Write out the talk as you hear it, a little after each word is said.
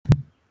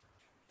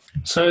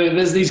So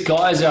there's these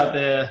guys out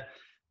there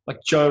like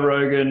Joe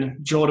Rogan,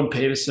 Jordan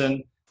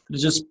Peterson, that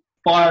are just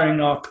firing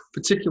up,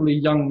 particularly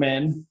young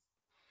men,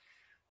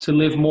 to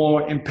live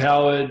more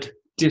empowered,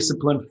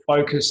 disciplined,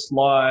 focused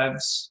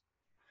lives.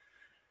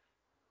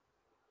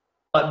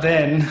 But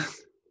then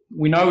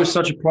we know we're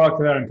such a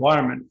product of our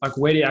environment. Like,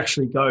 where do you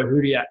actually go?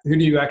 Who do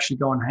you actually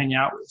go and hang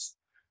out with?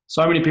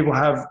 So many people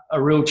have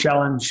a real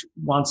challenge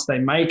once they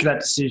make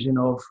that decision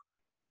of,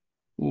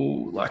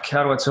 ooh, like,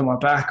 how do I turn my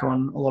back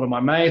on a lot of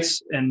my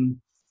mates? And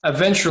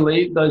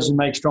eventually, those who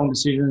make strong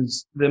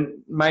decisions, the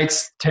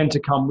mates tend to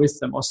come with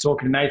them. I was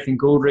talking to Nathan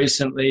Gould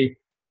recently.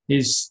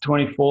 He's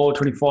 24,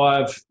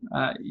 25.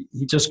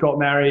 He just got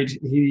married.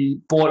 He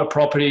bought a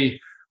property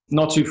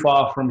not too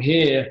far from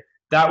here.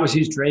 That was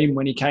his dream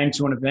when he came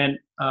to an event,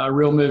 a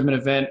Real Movement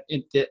event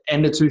at the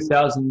end of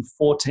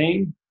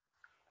 2014.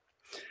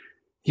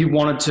 He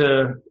wanted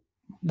to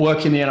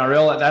work in the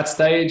NRL at that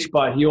stage,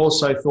 but he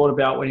also thought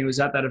about when he was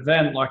at that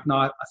event, like, no,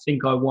 I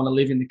think I want to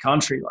live in the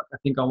country. Like, I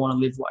think I want to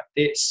live like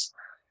this.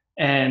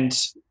 And,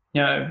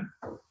 you know,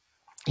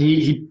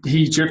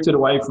 he drifted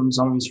away from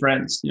some of his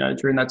friends, you know,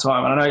 during that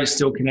time. And I know he's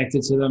still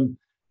connected to them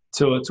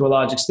to a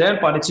large extent,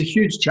 but it's a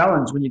huge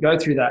challenge when you go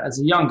through that.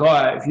 As a young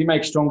guy, if you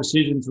make strong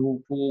decisions,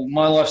 well,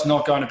 my life's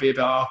not going to be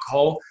about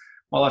alcohol.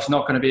 My life's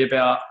not going to be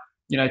about,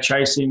 you know,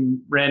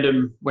 chasing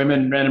random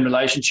women, random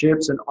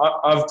relationships. And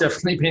I've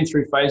definitely been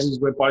through phases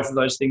where both of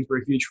those things were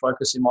a huge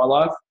focus in my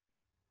life.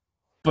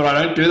 But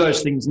I don't do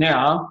those things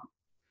now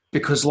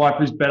because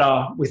life is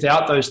better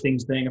without those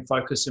things being a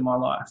focus in my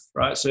life,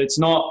 right? So it's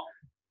not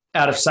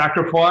out of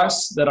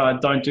sacrifice that I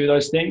don't do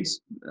those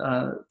things.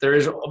 There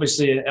is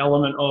obviously an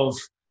element of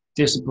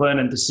discipline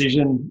and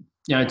decision,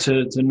 you know,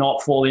 to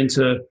not fall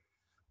into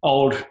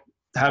old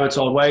habits,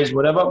 old ways,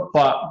 whatever.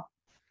 But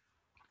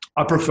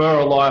I prefer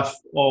a life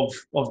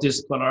of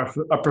discipline.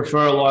 I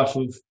prefer a life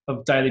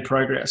of daily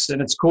progress.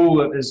 And it's cool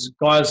that there's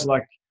guys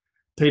like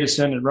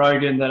Peterson and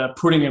Rogan that are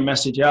putting a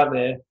message out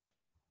there.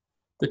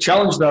 The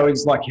challenge, though,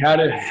 is like, how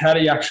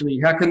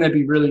can there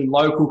be really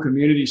local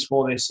communities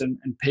for this and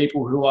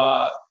people who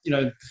are, you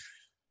know,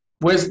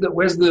 where's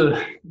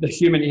the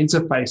human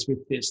interface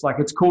with this? Like,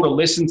 it's cool to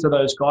listen to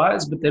those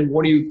guys, but then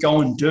what do you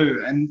go and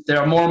do? And there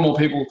are more and more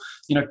people,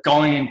 you know,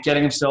 going and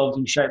getting themselves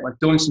in shape, like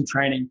doing some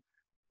training.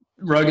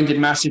 Rogan did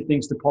massive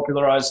things to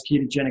popularize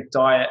ketogenic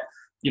diet.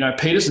 You know,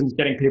 Peterson's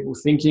getting people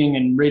thinking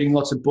and reading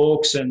lots of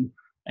books and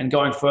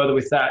going further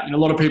with that. You know,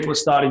 a lot of people are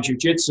starting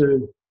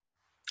jiu-jitsu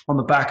on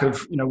the back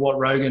of, you know, what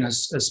Rogan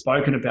has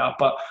spoken about.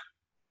 But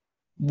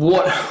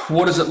what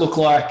does it look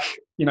like?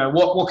 You know,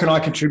 what can I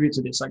contribute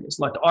to this? I guess,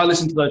 like, I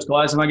listen to those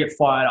guys and I get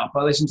fired up.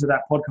 I listen to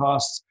that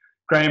podcast,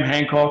 Graham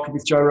Hancock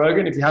with Joe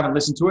Rogan. If you haven't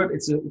listened to it,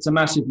 it's a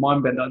massive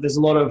mind bender. There's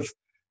a lot of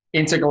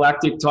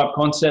intergalactic type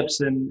concepts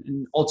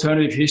and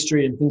alternative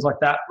history and things like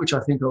that, which I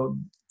think are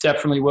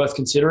definitely worth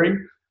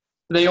considering.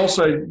 But they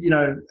also, you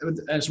know,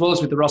 as well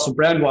as with the Russell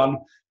Brand one,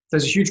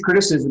 there's a huge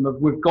criticism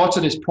of, we've got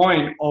to this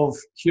point of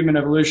human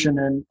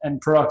evolution and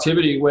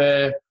productivity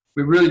where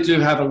we really do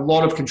have a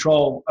lot of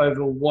control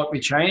over what we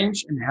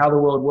change and how the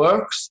world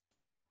works.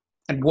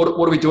 And what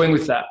are we doing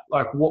with that?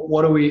 Like,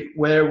 what are we,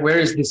 where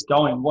is this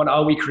going? What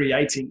are we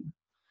creating?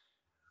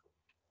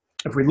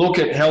 If we look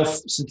at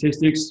health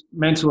statistics,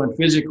 mental and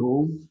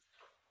physical,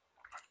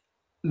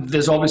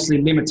 there's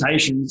obviously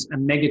limitations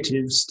and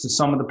negatives to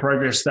some of the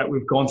progress that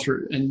we've gone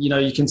through. And, you know,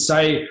 you can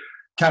say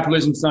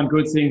capitalism's done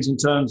good things in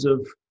terms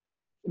of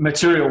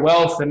material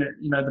wealth and,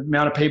 you know, the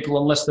amount of people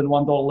on less than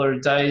 $1 a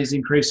day is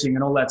increasing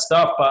and all that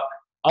stuff. But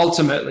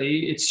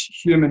ultimately, it's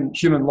human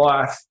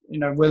life. You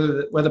know,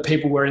 whether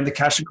people were in the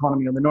cash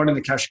economy or they're not in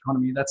the cash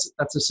economy,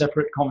 that's a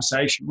separate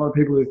conversation. A lot of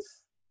people who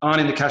aren't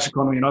in the cash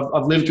economy, and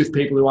I've lived with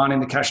people who aren't in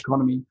the cash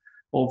economy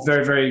or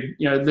very, very,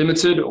 you know,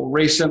 limited or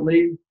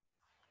recently,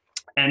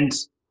 and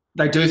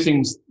they do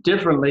things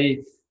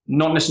differently,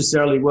 not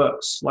necessarily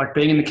worse. Like,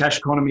 being in the cash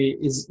economy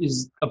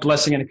is a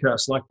blessing and a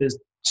curse. Like, there's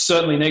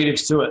certainly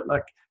negatives to it,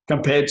 like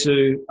compared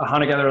to a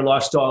hunter-gatherer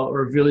lifestyle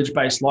or a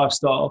village-based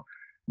lifestyle,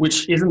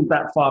 which isn't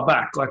that far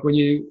back. Like,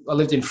 I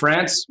lived in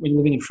France. When you're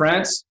living in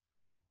France,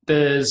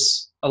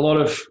 there's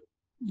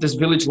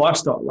village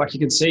lifestyle. Like, you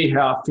can see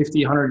how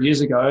 50, 100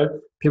 years ago,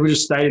 people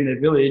just stayed in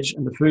their village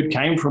and the food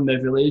came from their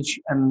village,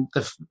 and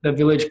the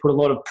village put a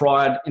lot of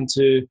pride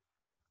into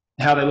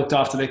how they looked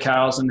after their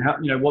cows and how,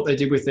 you know, what they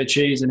did with their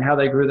cheese and how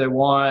they grew their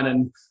wine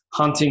and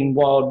hunting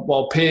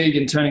wild pig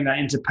and turning that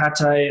into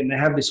pate. And they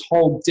have this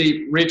whole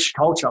deep, rich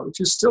culture,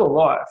 which is still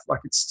alive. Like,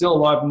 it's still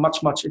alive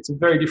much. It's a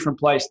very different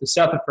place. The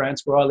south of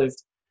France, where I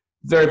lived,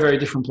 very, very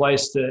different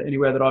place to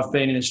anywhere that I've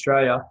been in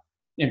Australia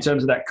in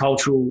terms of that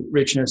cultural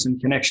richness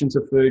and connection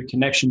to food,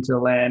 connection to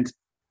land.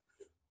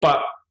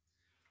 But,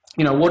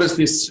 you know, what does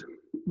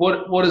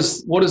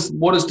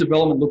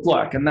development look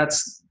like? And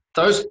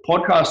those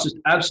podcasts just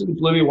absolutely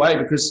blew me away,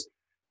 because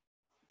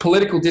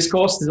political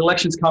discourse, there's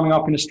elections coming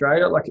up in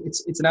Australia. Like,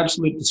 it's an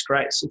absolute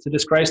disgrace. It's a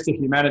disgrace to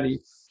humanity,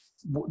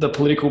 the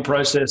political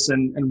process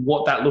and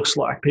what that looks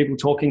like. People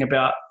talking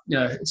about, you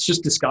know, it's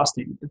just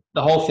disgusting.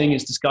 The whole thing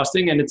is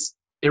disgusting, and it's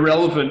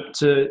irrelevant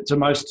to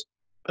most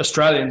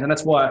Australians. And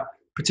that's why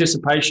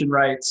participation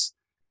rates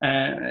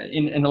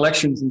in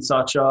elections and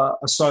such are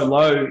so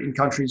low in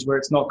countries where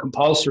it's not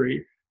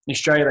compulsory. In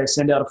Australia, they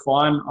send out a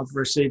fine. I've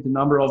received a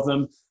number of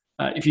them.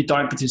 If you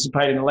don't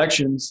participate in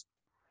elections,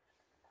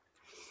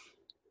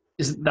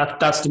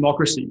 that's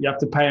democracy. You have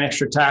to pay an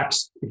extra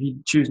tax if you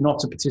choose not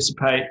to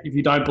participate, if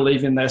you don't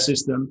believe in their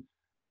system.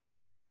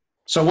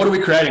 So what are we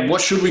creating?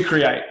 What should we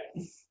create?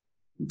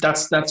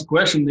 That's the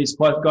question these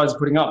guys are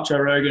putting up. Joe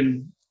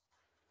Rogan,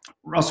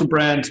 Russell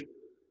Brand,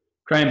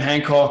 Graham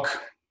Hancock.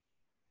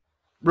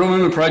 Real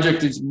Movement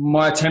Project is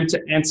my attempt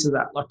to answer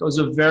that. Like, I was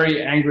a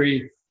very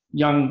angry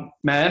young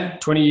man,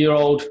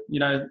 20-year-old,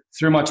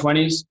 through my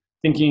 20s,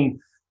 thinking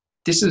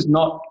this is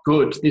not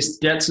good. This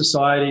debt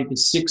society,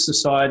 this sick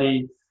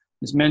society,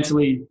 this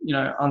mentally,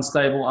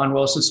 unstable,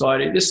 unwell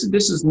society. This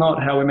is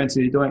not how we're meant to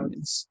be doing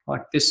this.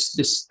 Like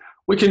this,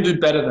 we can do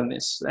better than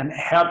this. And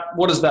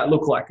what does that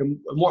look like? And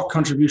what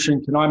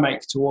contribution can I make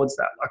towards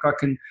that? Like, I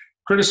can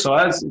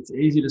criticize. It's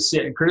easy to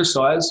sit and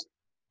criticize.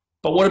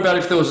 But what about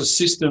if there was a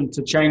system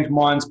to change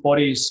minds,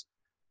 bodies,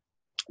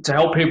 to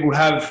help people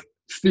have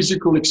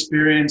physical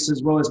experience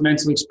as well as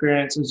mental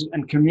experiences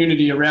and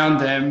community around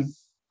them,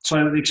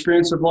 so the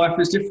experience of life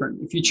is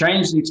different. If you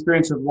change the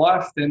experience of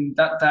life, then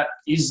that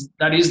is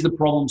the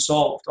problem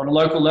solved. On a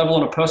local level,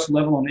 on a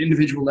personal level, on an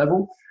individual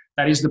level,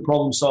 that is the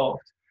problem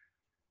solved.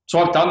 So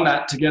I've done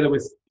that together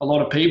with a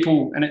lot of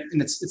people, and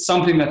it's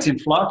something that's in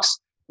flux.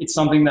 It's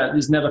something that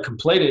is never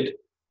completed.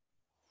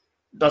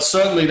 But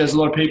certainly there's a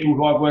lot of people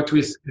who I've worked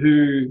with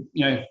who,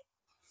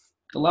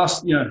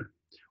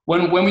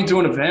 when we do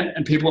an event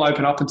and people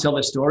open up and tell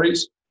their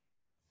stories,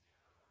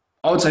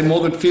 I would say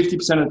more than 50%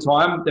 of the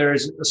time there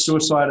is a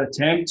suicide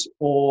attempt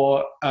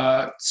or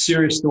a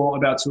serious thought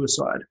about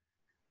suicide.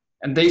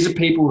 And these are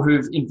people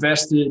who've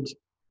invested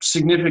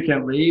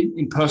significantly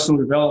in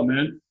personal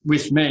development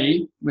with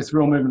me, with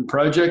Real Movement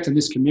Project and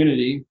this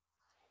community,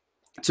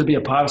 to be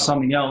a part of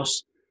something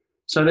else.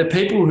 So they're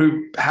people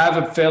who have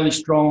a fairly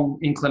strong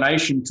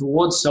inclination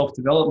towards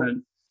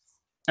self-development,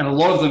 and a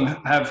lot of them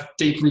have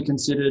deeply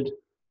considered,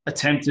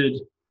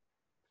 attempted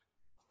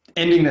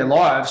ending their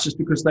lives just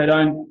because they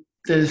don't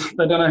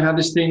know how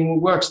this thing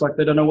works. Like,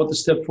 they don't know what the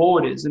step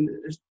forward is. And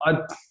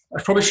I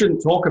probably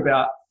shouldn't talk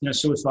about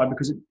suicide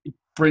because it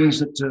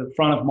brings it to the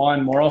front of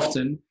mind more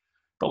often.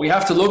 But we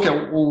have to look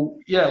at,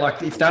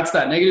 like, if that's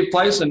that negative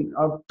place, and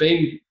I've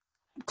been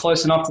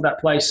close enough to that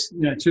place,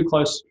 too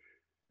close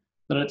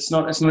that it's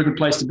not a good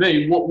place to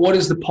be. What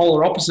is the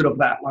polar opposite of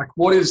that? Like,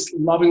 what is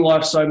loving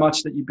life so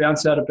much that you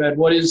bounce out of bed?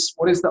 What is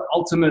the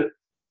ultimate,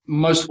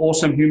 most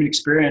awesome human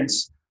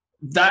experience?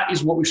 That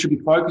is what we should be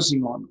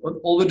focusing on.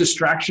 All the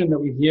distraction that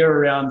we hear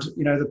around,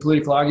 the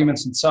political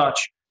arguments and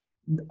such,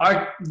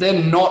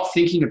 they're not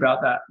thinking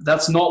about that.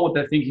 That's not what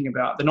they're thinking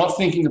about. They're not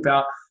thinking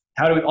about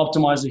how do we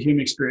optimize the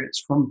human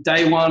experience from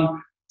day one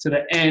to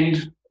the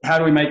end. How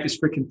do we make this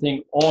freaking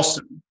thing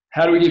awesome?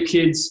 How do we give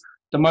kids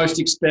the most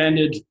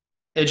expanded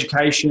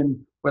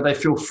education where they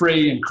feel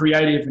free and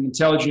creative and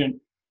intelligent?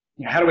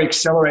 How do we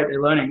accelerate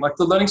their learning? Like,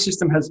 the learning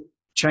system has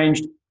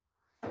changed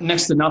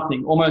next to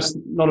nothing, almost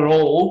not at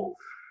all,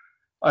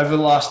 over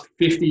the last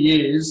 50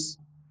 years.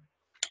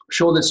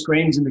 Sure, there's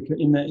screens in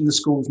the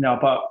schools now,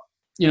 but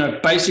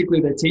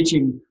basically they're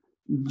teaching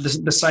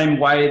the same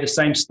way, the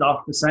same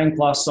stuff, the same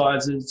class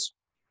sizes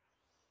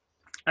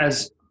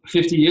as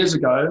 50 years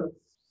ago.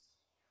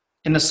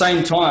 In the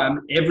same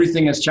time,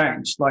 everything has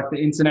changed. Like, the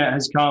internet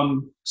has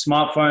come,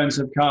 smartphones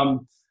have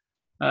come,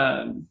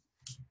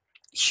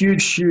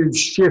 huge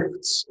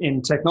shifts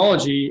in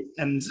technology,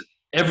 and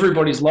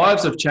everybody's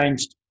lives have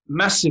changed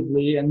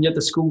massively, and yet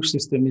the school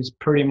system is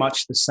pretty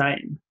much the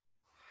same.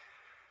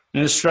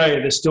 In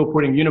Australia, they're still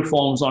putting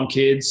uniforms on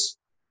kids,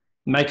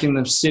 making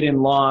them sit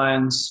in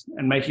lines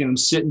and making them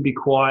sit and be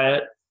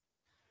quiet,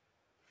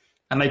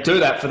 and they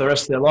do that for the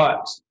rest of their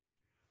lives.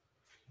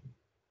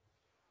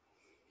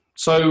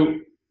 So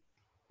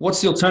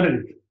what's the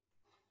alternative?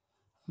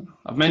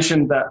 I've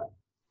mentioned that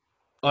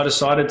I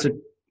decided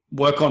to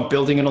work on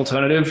building an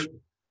alternative,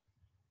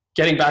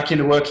 getting back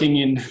into working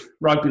in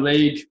rugby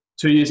league,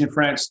 2 years in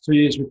France, 2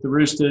 years with the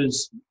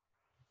Roosters,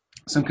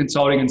 some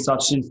consulting and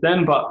such since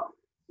then. But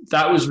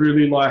that was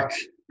really like,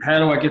 how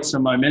do I get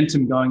some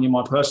momentum going in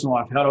my personal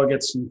life? How do I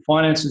get some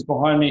finances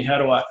behind me? How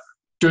do I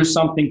do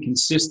something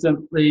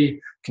consistently,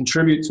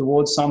 contribute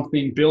towards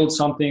something, build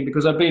something?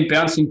 Because I've been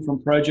bouncing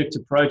from project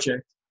to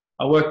project.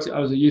 I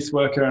was a youth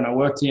worker, and I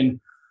worked in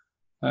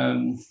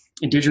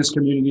Indigenous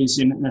communities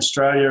in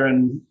Australia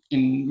and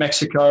in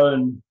Mexico,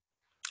 and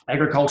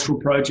agricultural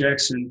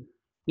projects. And,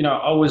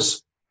 I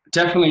was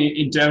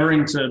definitely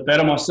endeavoring to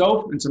better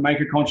myself and to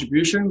make a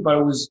contribution, but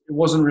it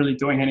wasn't really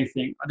doing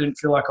anything. I didn't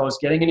feel like I was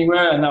getting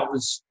anywhere, and that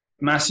was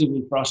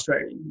massively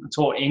frustrating. I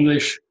taught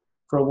English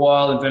for a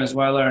while in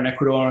Venezuela and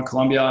Ecuador and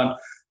Colombia. And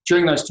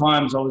during those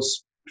times, I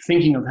was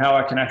thinking of how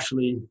I can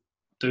actually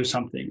do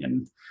something.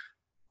 And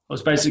I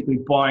was basically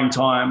buying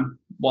time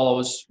while I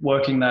was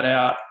working that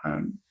out.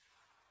 And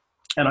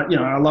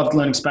I loved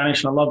learning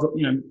Spanish, and I loved,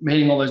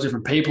 meeting all those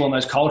different people and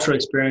those cultural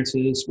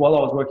experiences while I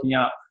was working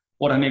out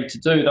what I needed to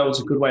do. That was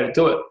a good way to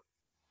do it.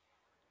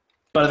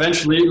 But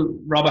eventually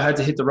rubber had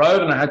to hit the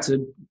road and I had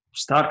to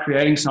start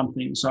creating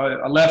something. So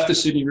I left the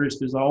Sydney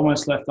Roosters. I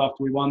almost left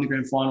after we won the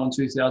grand final in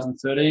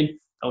 2013.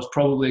 That was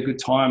probably a good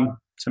time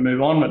to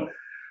move on. But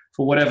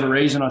for whatever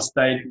reason, I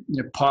stayed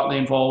partly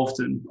involved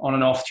and on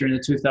and off during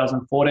the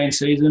 2014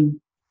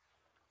 season.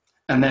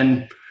 And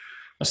then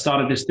I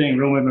started this thing,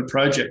 Real Movement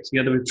Project,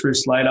 together with Drew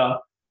Slater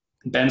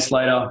and Ben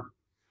Slater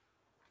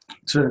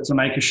to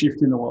make a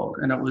shift in the world.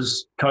 And it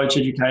was coach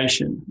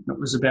education. It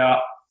was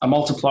about a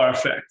multiplier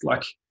effect.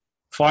 Like,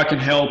 if I can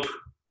help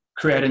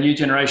create a new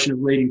generation of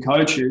leading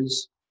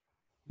coaches,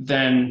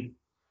 then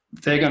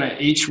they're going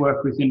to each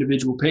work with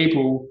individual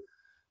people,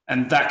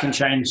 and that can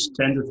change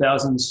tens of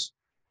thousands,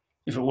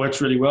 if it works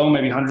really well,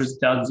 maybe hundreds of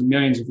thousands and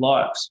millions of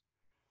lives.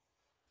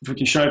 If we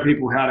can show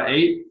people how to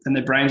eat, then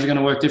their brains are going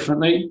to work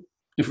differently.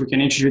 If we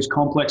can introduce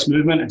complex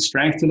movement and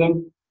strength to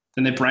them,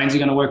 then their brains are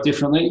going to work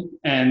differently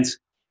and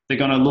they're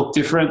going to look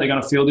different. They're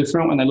going to feel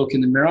different when they look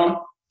in the mirror.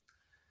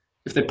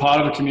 If they're part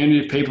of a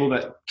community of people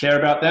that care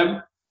about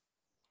them,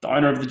 the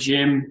owner of the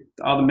gym,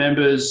 the other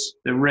members,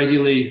 they're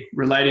regularly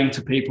relating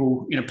to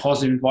people in a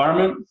positive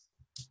environment.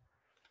 A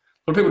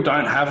lot of people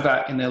don't have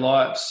that in their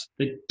lives.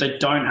 They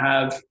don't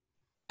have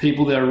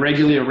people that are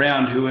regularly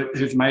around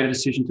who've made a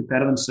decision to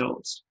better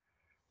themselves.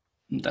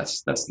 And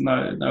that's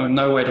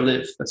no way to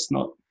live. It's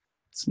not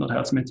how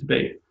it's meant to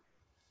be.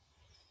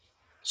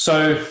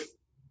 So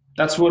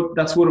that's what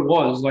it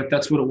was. Like,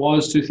 that's what it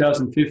was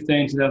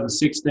 2015,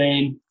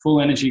 2016, full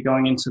energy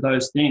going into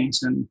those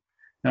things. And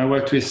I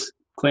worked with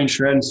Clean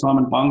Shred and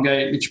Simon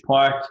Bungate, Mitch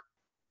Pike,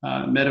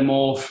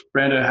 Metamorph,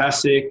 Brando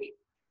Hassick,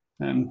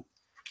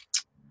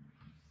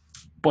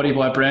 Body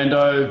by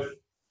Brando,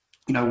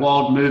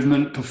 Wild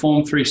Movement,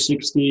 Perform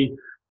 360.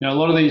 A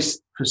lot of these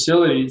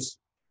facilities,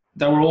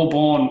 they were all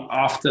born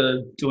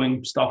after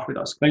doing stuff with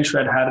us. Clean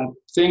Shred had a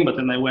thing, but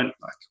then they went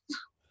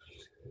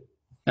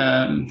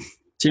like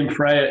Tim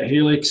Frey at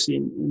Helix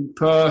in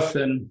Perth,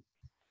 and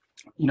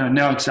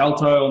now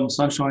Exalto on the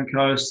Sunshine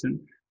Coast, and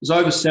there's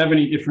over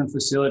 70 different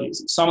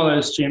facilities. Some of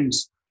those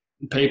gyms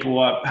people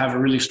I have a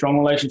really strong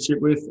relationship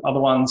with. Other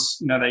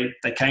ones,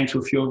 they came to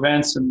a few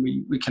events and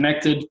we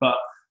connected, but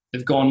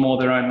they've gone more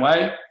their own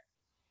way.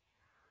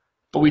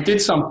 But we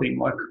did something.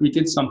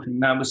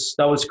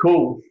 That was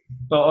cool.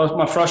 But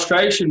my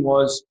frustration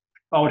was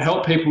I would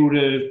help people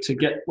to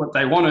get what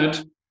they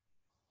wanted,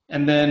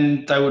 and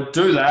then they would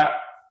do that,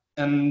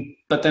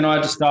 but then I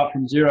had to start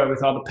from zero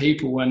with other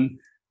people, and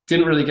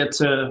didn't really get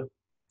to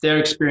their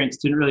experience,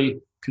 didn't really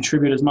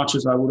contribute as much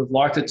as I would have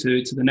liked it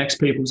to the next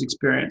people's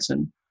experience.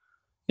 And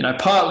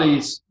partly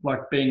it's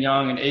like being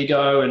young and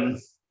ego and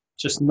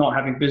just not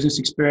having business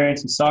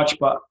experience and such,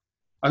 but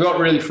I got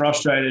really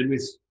frustrated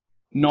with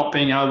not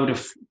being able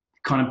to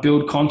kind of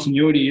build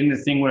continuity in the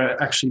thing where it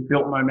actually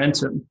built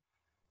momentum.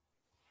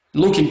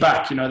 Looking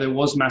back, there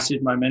was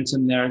massive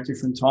momentum there at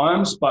different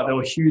times, but there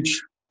were huge,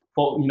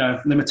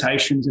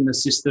 limitations in the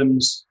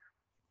systems.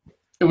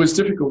 It was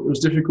difficult. It was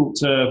difficult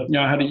to,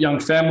 I had a young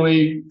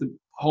family. The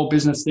whole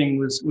business thing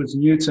was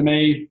new to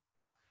me.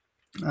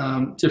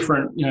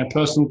 Different,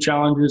 personal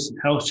challenges and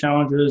health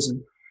challenges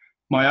and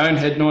my own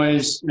head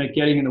noise,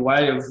 getting in the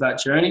way of that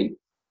journey.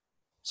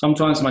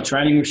 Sometimes my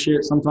training was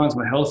shit. Sometimes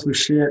my health was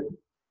shit.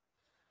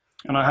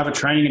 And I have a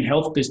training and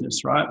health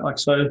business, right?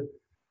 So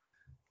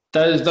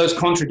those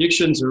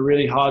contradictions are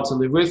really hard to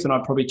live with, and I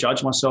probably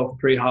judge myself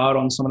pretty hard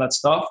on some of that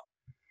stuff.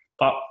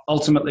 But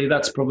ultimately,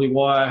 that's probably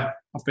why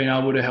I've been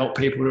able to help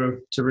people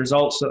to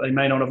results that they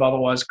may not have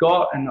otherwise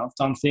got. And I've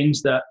done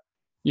things that,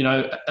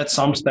 at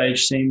some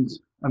stage seemed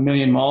a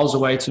million miles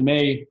away to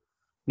me.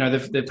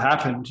 They've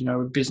happened,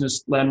 with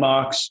business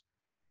landmarks,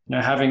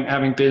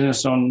 having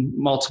business on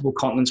multiple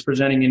continents,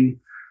 presenting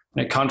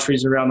in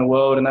countries around the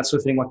world and that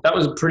sort of thing. Like, that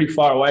was pretty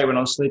far away when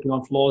I was sleeping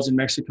on floors in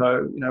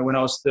Mexico, when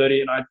I was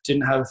 30 and I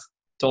didn't have a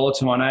dollar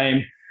to my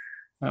name,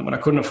 when I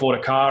couldn't afford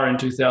a car in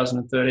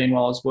 2013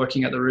 while I was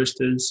working at the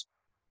Roosters.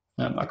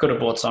 I could have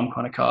bought some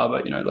kind of car,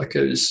 but,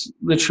 it was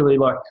literally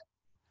like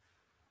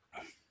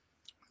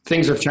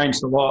things have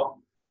changed a lot,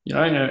 in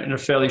a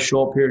fairly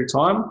short period of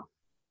time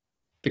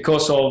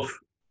because of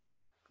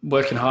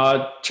working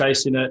hard,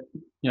 chasing it,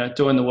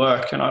 doing the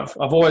work. And I've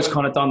always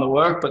kind of done the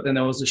work, but then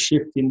there was a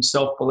shift in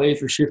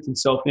self-belief, a shift in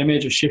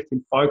self-image, a shift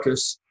in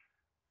focus.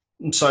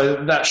 And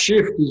so that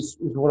shift is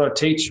what I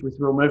teach with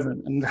Real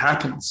Movement. And it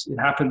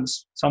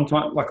happens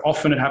sometimes, like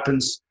often it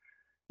happens.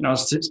 I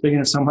was speaking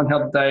to someone the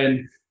other day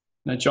and,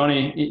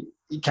 Johnny,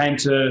 I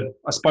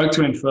spoke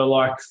to him for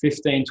like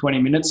 15,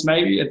 20 minutes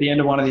maybe at the end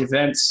of one of the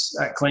events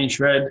at Clean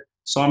Shred.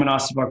 Simon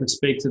asked if I could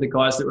speak to the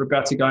guys that were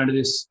about to go into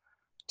this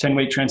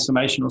 10-week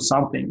transformation or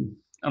something.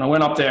 And I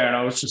went up there and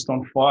I was just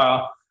on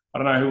fire. I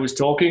don't know who was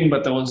talking,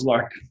 but there was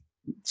like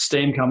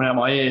steam coming out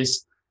my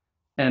ears.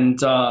 And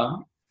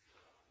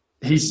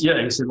he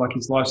said like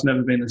his life's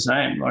never been the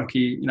same. Like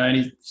and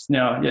he's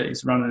now,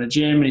 he's running a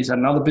gym and he's had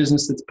another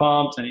business that's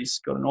pumped and he's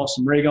got an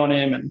awesome rig on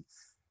him. And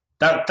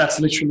that's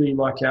literally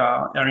like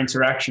our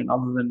interaction,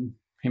 other than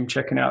him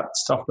checking out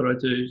stuff that I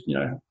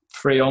do,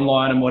 free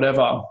online and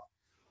whatever.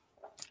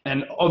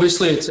 And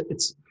obviously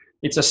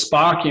it's a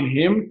spark in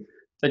him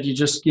that you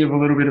just give a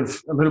little bit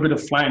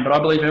of flame. But I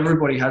believe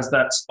everybody has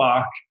that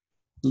spark,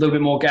 a little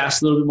bit more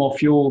gas, a little bit more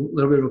fuel, a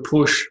little bit of a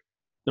push,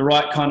 the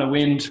right kind of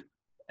wind,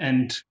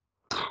 and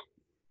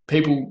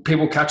people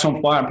catch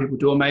on fire and people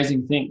do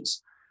amazing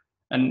things.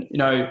 And, you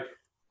know,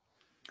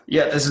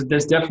 yeah,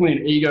 there's definitely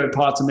an ego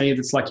part to me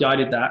that's like, yeah, I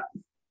did that.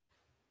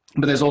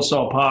 But there's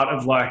also a part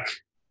of like,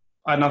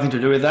 I had nothing to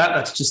do with that.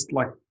 That's just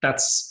like,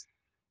 that's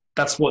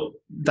what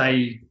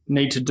they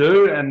need to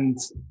do. And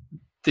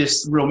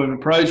this Real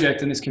Movement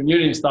project and this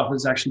community and stuff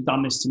has actually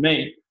done this to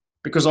me,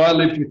 because I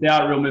lived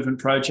without Real Movement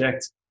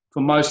project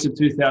for most of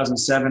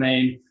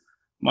 2017,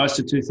 most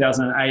of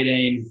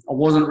 2018. I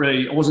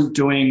wasn't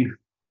doing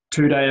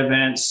 2-day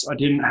events. I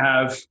didn't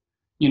have,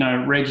 you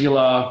know,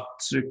 regular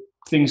sort of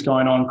things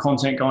going on,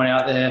 content going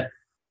out there.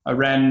 I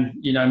ran,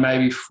 you know,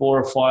 maybe 4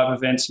 or 5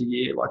 events a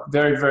year, like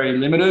very, very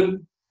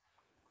limited.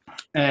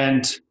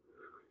 And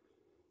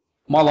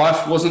my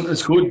life wasn't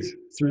as good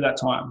through that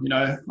time. You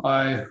know,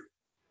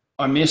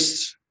 I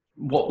missed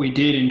what we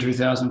did in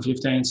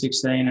 2015,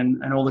 16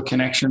 and all the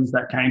connections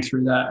that came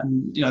through that.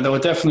 And, you know, there were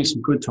definitely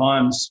some good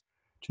times,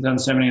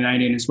 2017,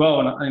 18 as well.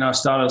 And, you know, I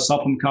started a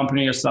supplement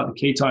company. I started the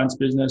ketones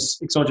business.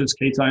 Exogenous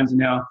ketones are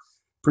now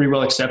pretty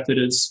well accepted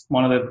as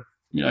one of the,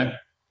 you know,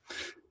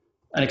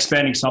 an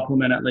expanding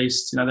supplement at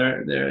least. You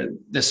know,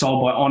 they're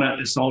sold by Onnit,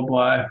 they're sold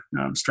by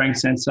Strength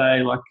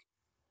Sensei. Like,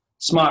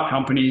 smart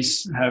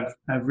companies have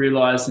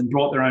realized and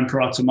brought their own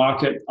product to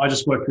market. I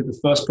just worked with the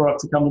first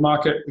product to come to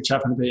market, which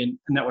happened to be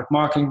a network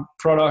marketing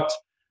product,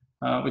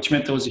 which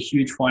meant there was a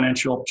huge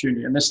financial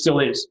opportunity, and there still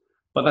is.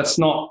 But that's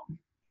not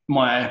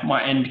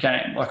my end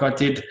game. Like, I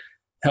did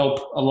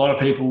help a lot of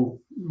people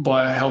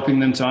by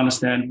helping them to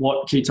understand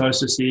what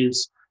ketosis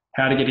is,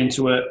 how to get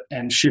into it,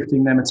 and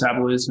shifting their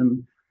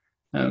metabolism.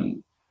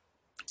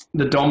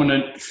 The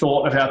dominant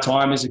thought of our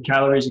time is a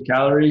calorie is a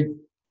calorie.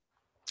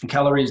 A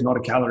calorie is not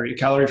a calorie. A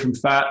calorie from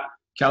fat,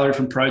 calorie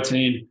from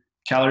protein,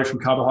 calorie from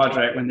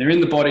carbohydrate. When they're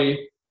in the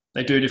body,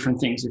 they do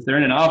different things. If they're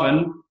in an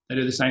oven, they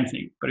do the same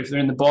thing. But if they're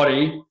in the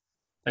body,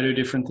 they do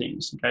different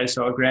things. Okay,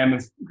 so a gram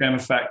of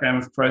fat, gram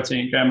of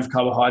protein, gram of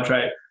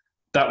carbohydrate,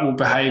 that will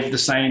behave the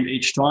same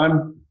each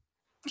time,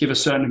 give a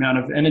certain amount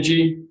of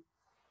energy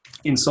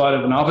inside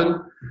of an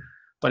oven,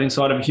 but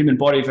inside of a human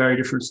body, very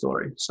different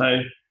story.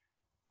 So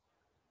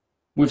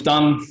we've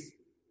done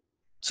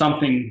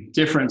something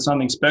different,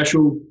 something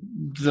special.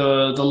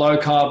 The low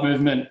carb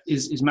movement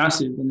is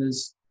massive, and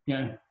there's, you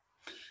know,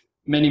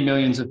 many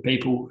millions of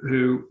people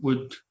who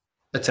would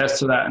attest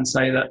to that and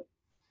say that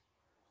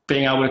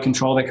being able to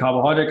control their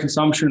carbohydrate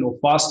consumption, or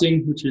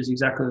fasting, which is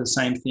exactly the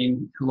same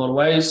thing in a lot of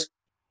ways,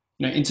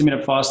 you know,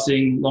 intermittent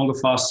fasting, longer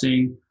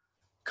fasting,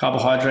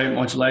 carbohydrate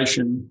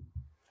modulation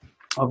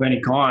of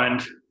any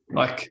kind,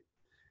 like,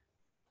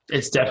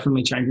 it's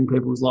definitely changing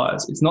people's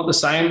lives. It's not the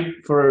same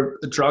for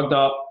a drugged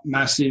up,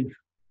 massive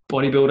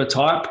bodybuilder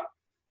type.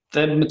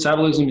 Their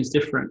metabolism is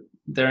different.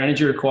 Their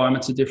energy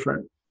requirements are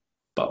different.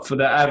 But for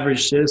the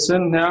average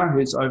citizen now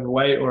who's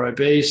overweight or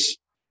obese,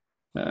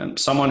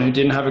 someone who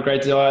didn't have a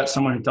great diet,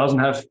 someone who doesn't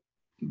have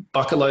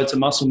bucket loads of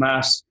muscle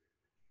mass,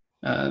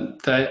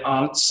 they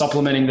aren't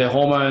supplementing their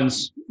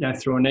hormones, you know,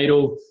 through a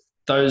needle.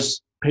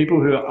 Those people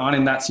who aren't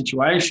in that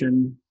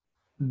situation,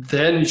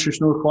 their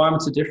nutritional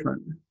requirements are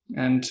different.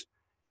 And,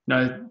 you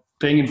know,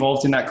 being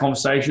involved in that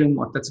conversation,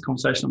 like, that's a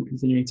conversation I'm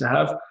continuing to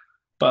have.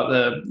 But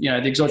the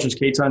exogenous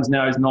ketones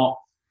now is not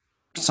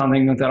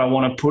something that I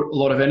want to put a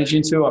lot of energy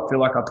into. I feel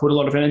like I put a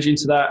lot of energy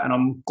into that, and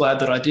I'm glad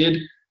that I did.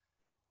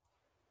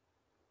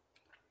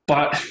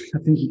 But I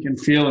think you can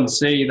feel and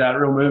see that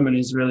Real Movement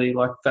is really,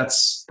 like,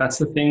 that's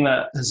the thing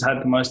that has had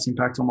the most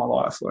impact on my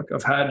life. Like,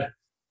 I've had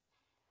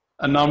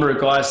a number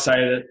of guys say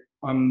that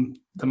I'm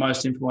the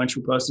most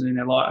influential person in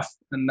their life,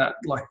 and that,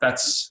 like,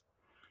 that's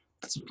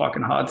a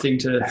fucking hard thing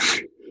to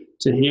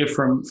hear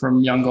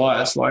from young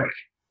guys. Like,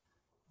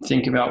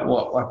 think about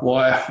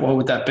why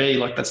would that be?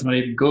 Like, that's not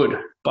even good.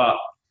 But,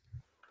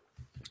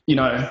 you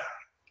know,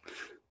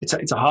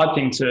 it's a hard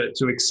thing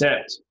to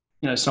accept,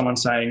 you know, someone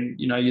saying,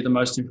 you know, you're the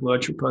most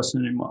influential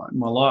person in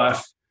my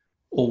life,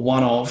 or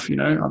one of, you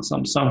know,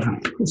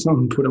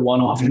 someone put a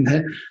one of in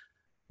there.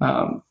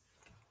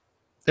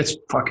 It's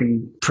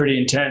fucking pretty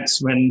intense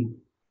when,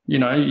 you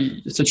know,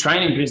 it's a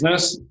training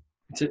business,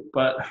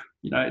 but,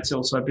 you know, it's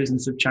also a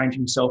business of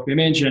changing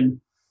self-image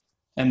and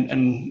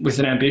with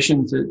an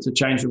ambition to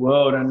change the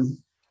world. And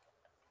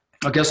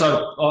I guess a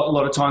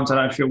lot of times I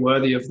don't feel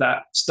worthy of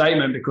that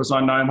statement, because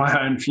I know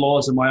my own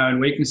flaws and my own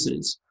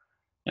weaknesses.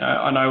 You know,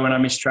 I know when I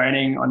miss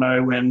training. I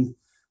know when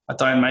I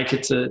don't make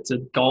it to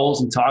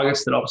goals and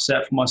targets that I've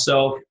set for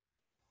myself.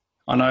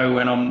 I know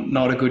when I'm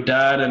not a good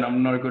dad and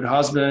I'm not a good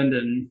husband.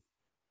 And,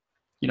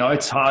 you know,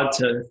 it's hard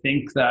to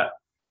think that,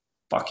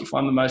 fuck, if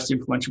I'm the most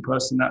influential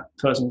person in that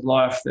person's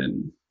life,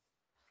 then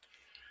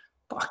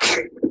fuck,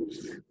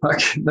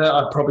 like,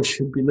 I probably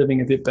should be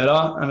living a bit better,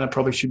 and I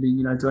probably should be,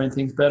 you know, doing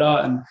things better.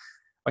 And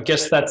I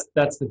guess that's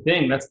the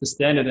thing, that's the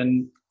standard.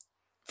 And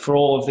for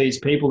all of these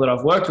people that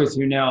I've worked with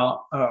who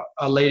now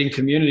are leading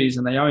communities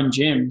and they own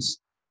gyms,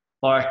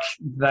 like,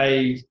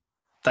 they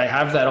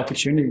have that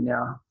opportunity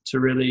now to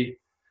really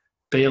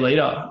be a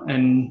leader.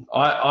 And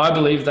I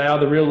believe they are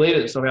the real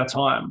leaders of our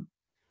time.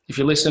 If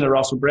you listen to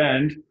Russell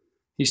Brand,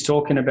 he's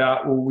talking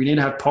about, well, we need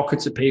to have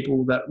pockets of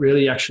people that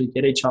really actually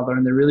get each other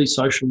and they're really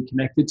socially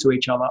connected to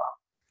each other.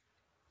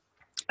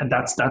 And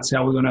that's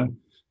how we're going to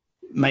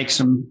make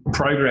some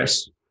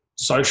progress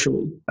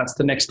socially. That's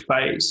the next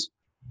phase.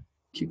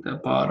 Kick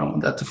that bar. I don't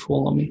want that to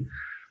fall on me.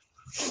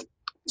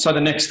 So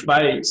the next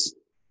phase,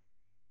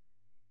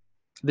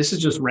 this is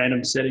just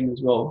random setting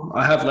as well.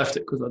 I have left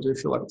it because I do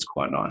feel like it's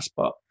quite nice.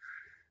 But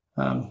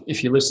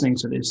if you're listening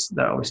to this,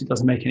 that obviously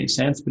doesn't make any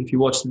sense. But if you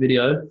watch the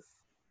video,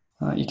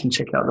 you can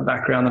check out the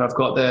background that I've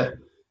got there.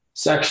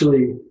 It's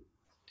actually,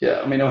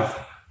 yeah, I mean,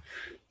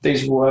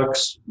 these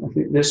works. I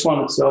think this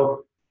one itself,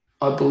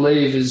 I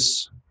believe,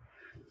 is...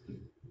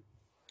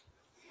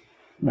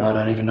 No, I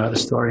don't even know the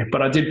story.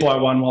 But I did buy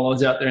one while I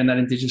was out there in that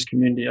Indigenous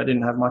community. I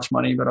didn't have much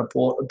money, but I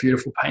bought a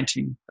beautiful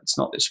painting. It's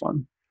not this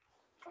one.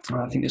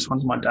 I think this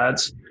one's my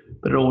dad's.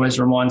 But it always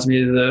reminds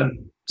me of the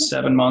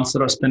 7 months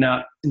that I spent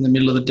out in the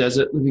middle of the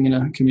desert living in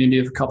a community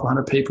of a couple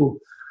hundred people.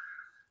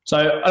 So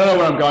I don't know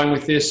where I'm going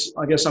with this.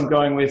 I guess I'm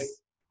going with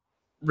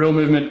Real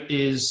Movement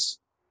is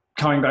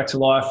coming back to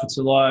life. It's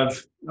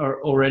alive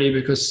already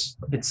because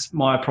it's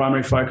my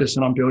primary focus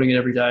and I'm building it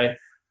every day.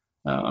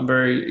 I'm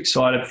very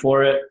excited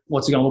for it.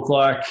 What's it going to look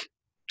like?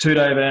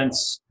 2-day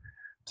events,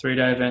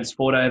 3-day events,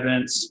 4-day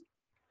events.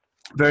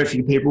 Very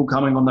few people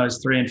coming on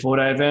those 3 and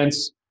 4-day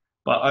events,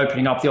 but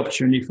opening up the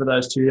opportunity for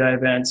those 2-day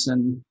events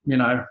and, you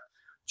know,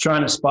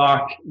 trying to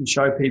spark and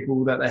show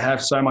people that they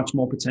have so much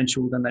more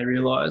potential than they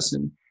realize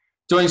and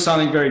doing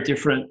something very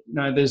different. You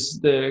know, there's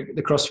the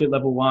CrossFit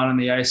Level 1 and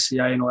the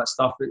ACA and all that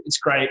stuff. It's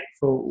great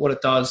for what it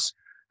does.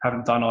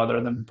 Haven't done either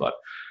of them, but,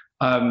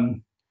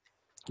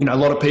 you know, a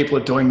lot of people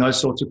are doing those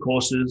sorts of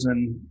courses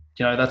and,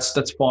 you know,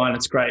 that's fine.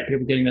 It's great.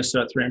 People getting their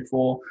cert 3 and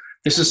 4.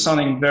 This is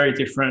something very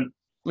different,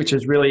 which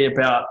is really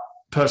about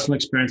personal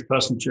experience,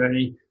 personal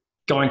journey,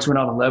 going to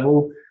another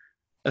level.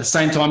 At the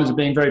same time as it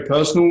being very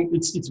personal,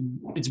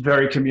 it's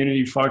very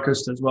community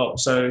focused as well.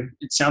 So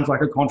it sounds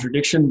like a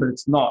contradiction, but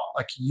it's not.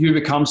 Like you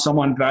become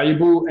someone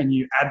valuable and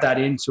you add that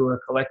into a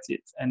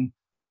collective. And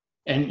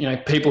you know,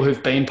 people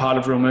who've been part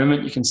of Real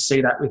Movement, you can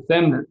see that with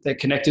them, that they're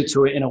connected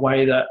to it in a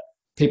way that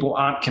people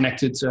aren't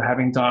connected to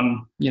having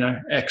done, you know,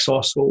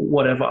 Exos or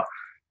whatever.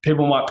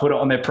 People might put it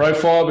on their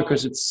profile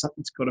because it's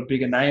got a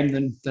bigger name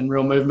than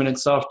Real Movement and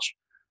such.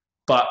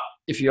 But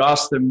if you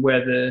ask them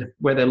where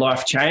their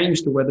life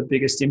changed or where the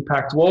biggest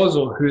impact was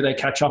or who they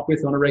catch up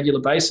with on a regular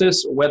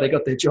basis or where they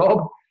got their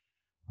job,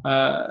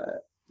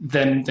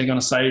 then they're going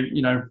to say,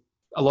 you know,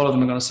 a lot of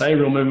them are going to say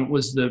Real Movement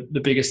was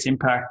the biggest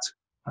impact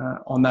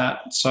on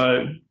that.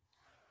 So,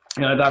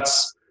 you know,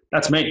 that's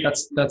me.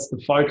 That's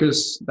the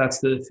focus. That's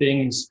the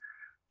things.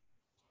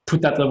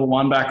 Put that level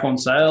 1 back on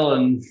sale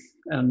and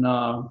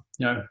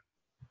you know,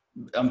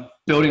 I'm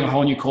building a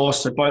whole new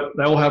course. So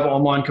they all have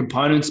online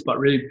components, but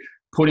really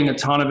putting a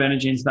ton of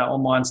energy into that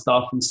online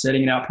stuff and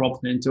setting it out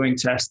properly and doing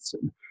tests.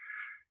 And,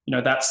 you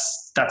know,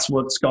 that's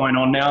what's going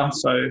on now.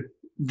 So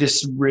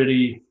this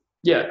really,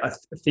 yeah, I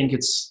think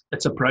it's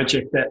a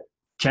project that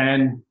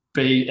can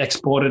be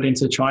exported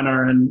into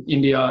China and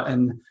India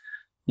and,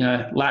 you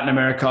know, Latin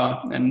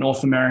America and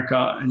North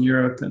America and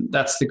Europe. And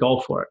that's the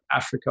goal for it.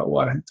 Africa.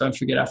 Why? Don't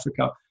forget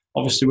Africa.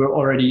 Obviously we're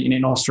already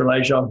in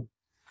Australasia,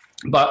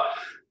 but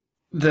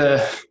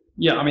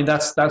yeah, I mean,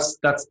 that's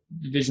the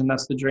vision.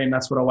 That's the dream.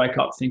 That's what I wake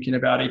up thinking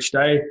about each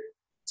day.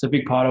 It's a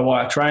big part of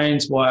why I train,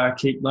 why I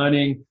keep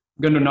learning.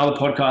 I'm going to another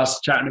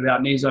podcast chatting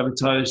about knees over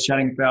toes,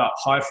 chatting about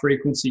high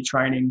frequency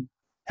training,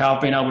 how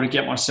I've been able to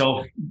get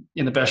myself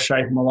in the best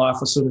shape of my life.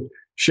 I sort of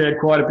shared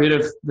quite a bit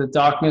of the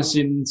darkness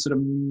in sort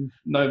of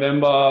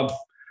November,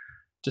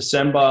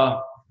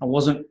 December. I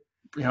wasn't,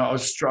 you know, I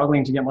was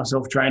struggling to get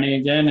myself training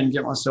again and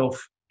get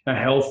myself, you know,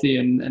 healthy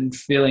and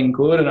feeling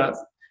good. And I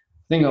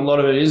think a lot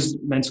of it is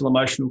mental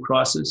emotional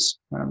crisis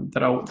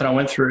that I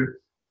went through.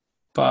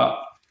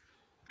 But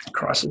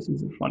crisis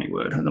is a funny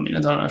word. I mean, I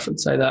don't know if I'd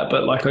say that,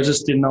 but like I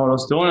just didn't know what I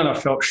was doing and I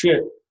felt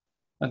shit.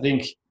 I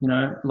think, you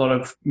know, a lot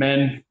of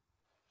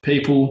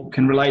people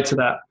can relate to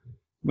that.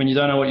 When you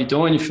don't know what you're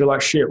doing, you feel like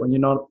shit. When you're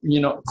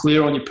not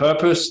clear on your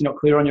purpose, you're not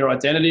clear on your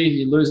identity,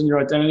 you're losing your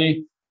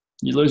identity,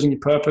 you're losing your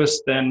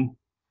purpose, then,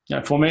 you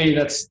know, for me,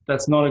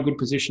 that's not a good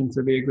position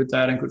to be a good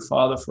dad and good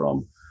father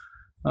from.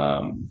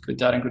 Good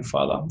dad and good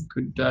father,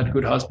 good dad,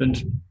 good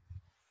husband.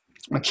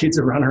 My kids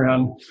are running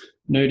around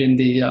nude in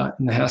the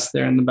house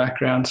there in the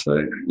background. So,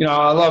 you know,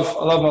 I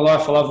love my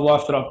life. I love the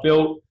life that I've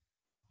built,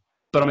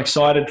 but I'm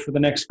excited for the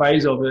next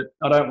phase of it.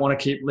 I don't want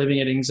to keep living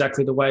it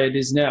exactly the way it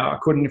is now. I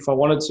couldn't if I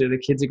wanted to. The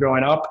kids are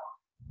growing up.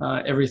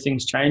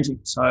 Everything's changing.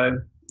 So,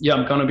 yeah,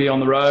 I'm going to be on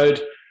the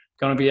road,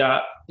 going to be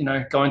out, you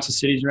know, going to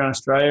cities around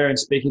Australia and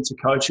speaking to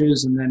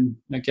coaches and then,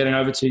 you know, getting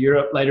over to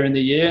Europe later in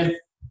the year.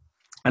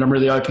 And I'm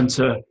really open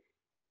to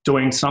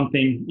doing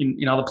something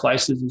in other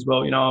places as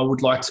well. You know, I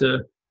would like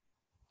to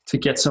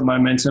get some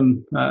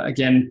momentum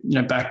again, you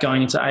know, back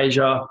going into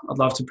Asia. I'd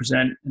love to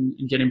present and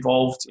get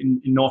involved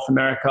in North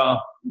America,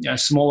 you know,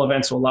 small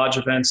events or large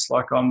events.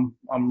 Like I'm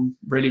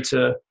ready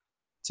to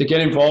to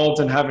get involved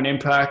and have an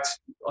impact,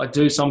 I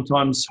do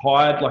sometimes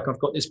hide. Like I've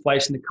got this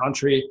place in the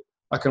country.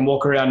 I can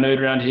walk around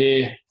nude around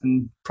here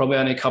and probably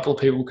only a couple of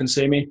people can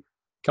see me,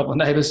 a couple of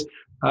neighbors.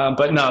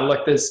 But no,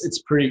 like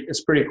it's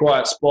pretty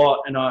quiet spot.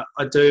 And I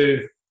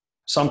do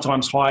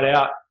sometimes hide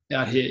out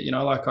here, you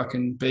know, like I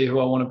can be who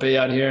I want to be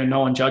out here and no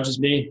one judges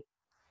me.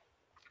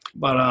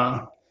 But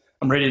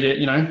I'm ready to,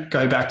 you know,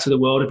 go back to the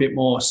world a bit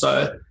more.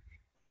 So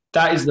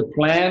that is the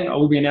plan. I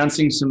will be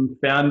announcing some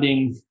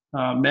founding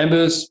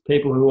members,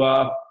 people who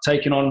are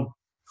taking on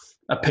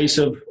a piece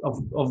of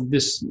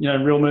this, you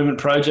know, Real Movement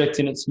project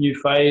in its new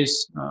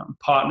phase,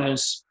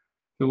 partners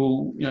who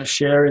will, you know,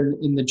 share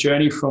in the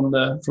journey from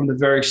the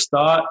very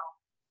start.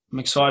 I'm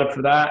excited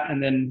for that.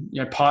 And then,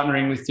 you know,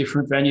 partnering with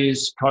different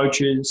venues,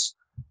 coaches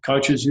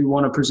who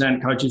want to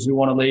present, coaches who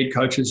want to lead,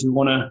 coaches who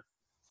want to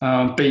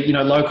be, you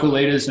know, local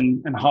leaders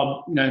and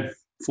hub, you know,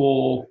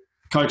 for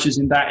coaches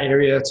in that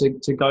area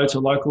to go to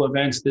local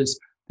events.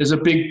 There's a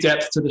big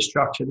depth to the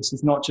structure. This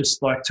is not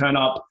just like turn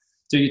up,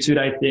 do your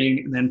 2-day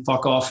thing and then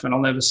fuck off and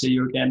I'll never see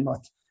you again.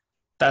 Like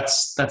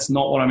that's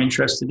not what I'm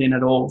interested in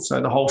at all.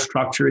 So the whole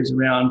structure is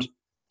around,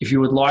 if you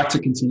would like to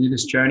continue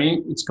this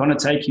journey, it's going to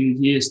take you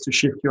years to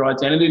shift your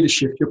identity, to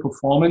shift your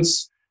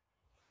performance.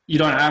 You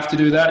don't have to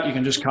do that. You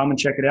can just come and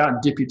check it out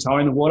and dip your toe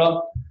in the water.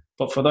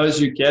 But for those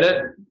who get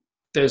it,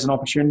 there's an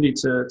opportunity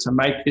to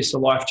make this a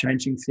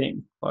life-changing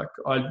thing. Like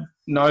I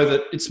know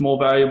that it's more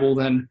valuable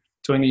than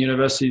doing a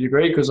university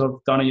degree because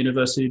I've done a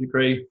university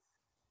degree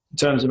in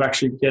terms of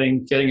actually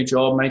getting a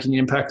job, making an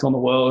impact on the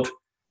world.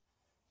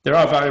 There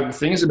are valuable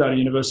things about a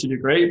university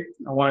degree.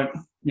 I won't,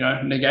 you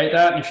know, negate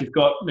that. If you've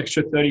got an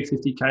extra 30,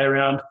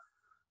 50K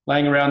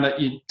laying around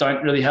that you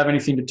don't really have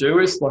anything to do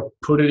with, like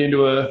put it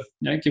into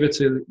give it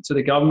to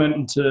the government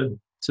and to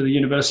the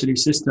university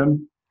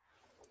system.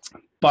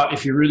 But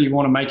if you really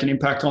want to make an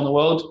impact on the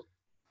world,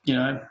 you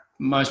know,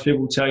 most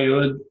people tell you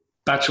a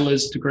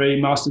bachelor's degree,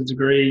 master's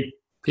degree,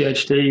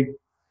 PhD,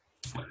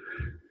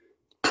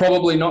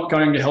 probably not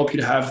going to help you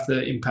to have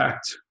the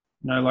impact.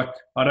 You know, like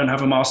I don't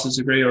have a master's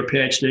degree or a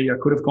PhD. I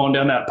could have gone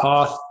down that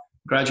path,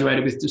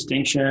 graduated with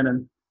distinction,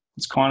 and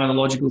it's kind of the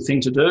logical thing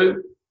to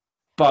do.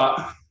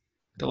 But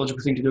the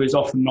logical thing to do is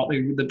often not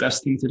the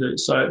best thing to do.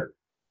 So,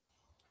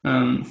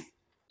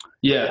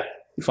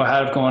 if I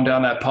had gone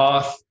down that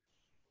path,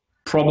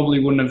 probably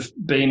wouldn't have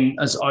been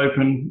as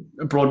open,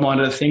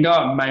 broad-minded a thinker.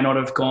 I may not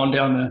have gone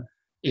down the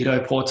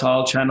Ido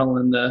Portal channel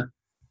and the,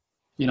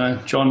 you know,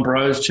 John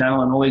Bro's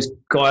channel and all these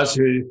guys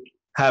who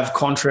have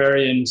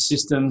contrarian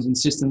systems and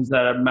systems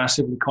that are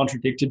massively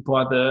contradicted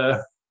by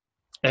the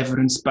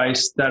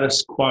evidence-based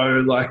status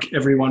quo, like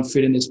everyone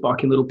fit in this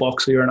fucking little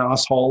box, you're an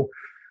asshole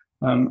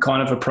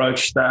kind of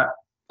approach that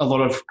a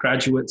lot of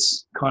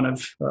graduates kind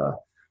of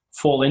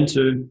fall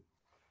into.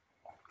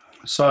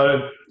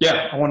 So,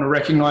 yeah, I want to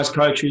recognize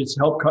coaches,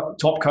 help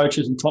top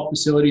coaches and top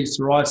facilities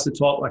to rise to the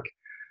top. Like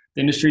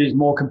the industry is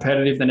more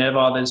competitive than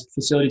ever. There's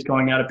facilities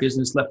going out of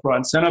business left, right,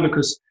 and center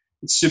because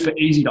it's super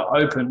easy to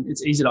open.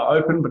 It's easy to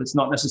open, but it's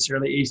not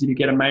necessarily easy to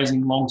get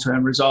amazing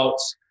long-term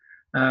results,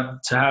 to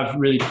have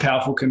really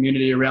powerful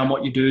community around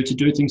what you do, to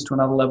do things to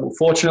another level.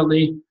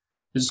 Fortunately,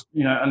 there's,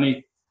 you know,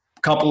 only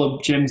a couple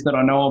of gyms that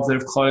I know of that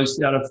have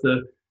closed out of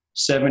the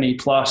 70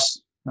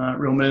 plus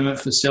Real Movement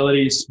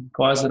facilities,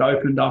 guys that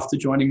opened after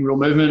joining Real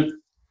Movement.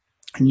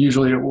 And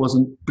usually it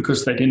wasn't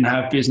because they didn't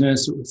have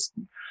business. It was,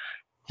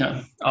 you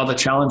know, other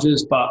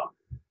challenges. But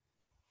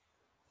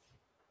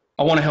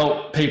I want to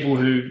help people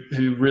who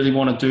really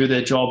want to do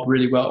their job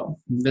really well.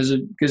 There's a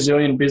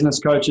gazillion business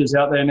coaches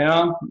out there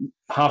now.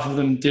 Half of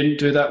them didn't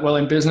do that well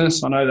in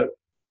business. I know that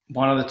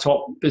one of the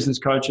top business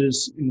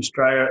coaches in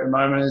Australia at the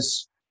moment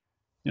is,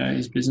 you know,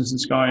 his business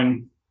is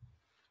going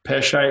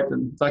pear-shaped,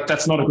 and like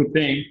that's not a good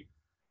thing.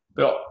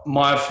 But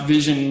my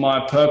vision,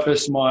 my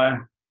purpose, my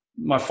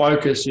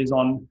focus is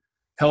on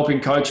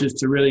helping coaches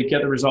to really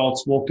get the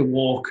results, walk the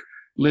walk,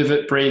 live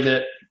it, breathe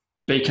it,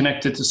 be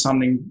connected to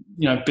something,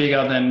 you know,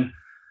 bigger than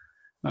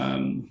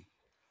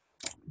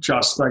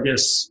just, I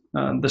guess,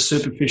 the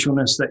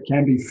superficialness that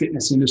can be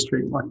fitness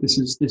industry. Like this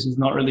is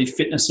not really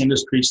fitness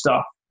industry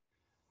stuff.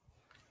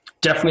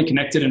 Definitely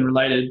connected and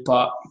related,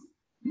 but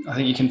I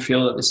think you can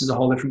feel that this is a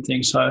whole different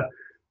thing. So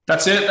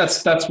that's it.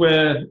 That's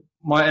where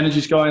my energy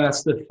is going.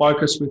 That's the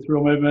focus with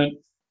Real Movement.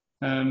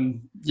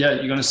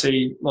 You're going to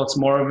see lots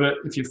more of it.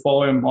 If you're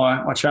following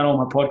my channel,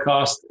 my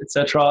podcast,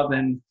 etc.,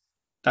 then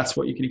that's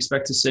what you can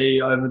expect to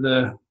see over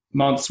the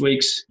months,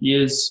 weeks,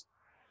 years,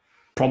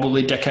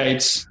 probably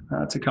decades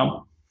to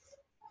come.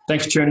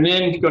 Thanks for tuning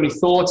in. If you've got any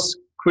thoughts,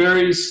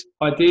 queries,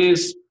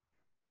 ideas,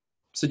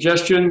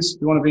 suggestions,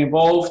 if you want to be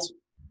involved,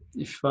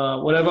 if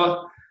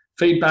whatever,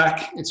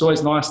 feedback. It's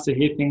always nice to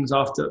hear things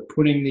after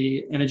putting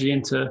the energy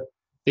into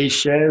these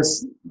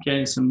shares,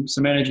 getting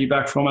some energy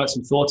back from it,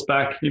 some thoughts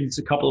back, even if it's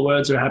a couple of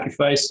words or a happy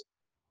face.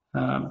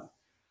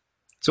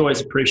 It's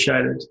always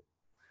appreciated.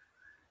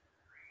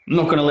 I'm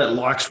not going to let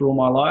likes rule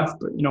my life,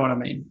 but you know what I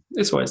mean.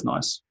 It's always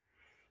nice.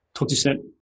 Talk to you soon.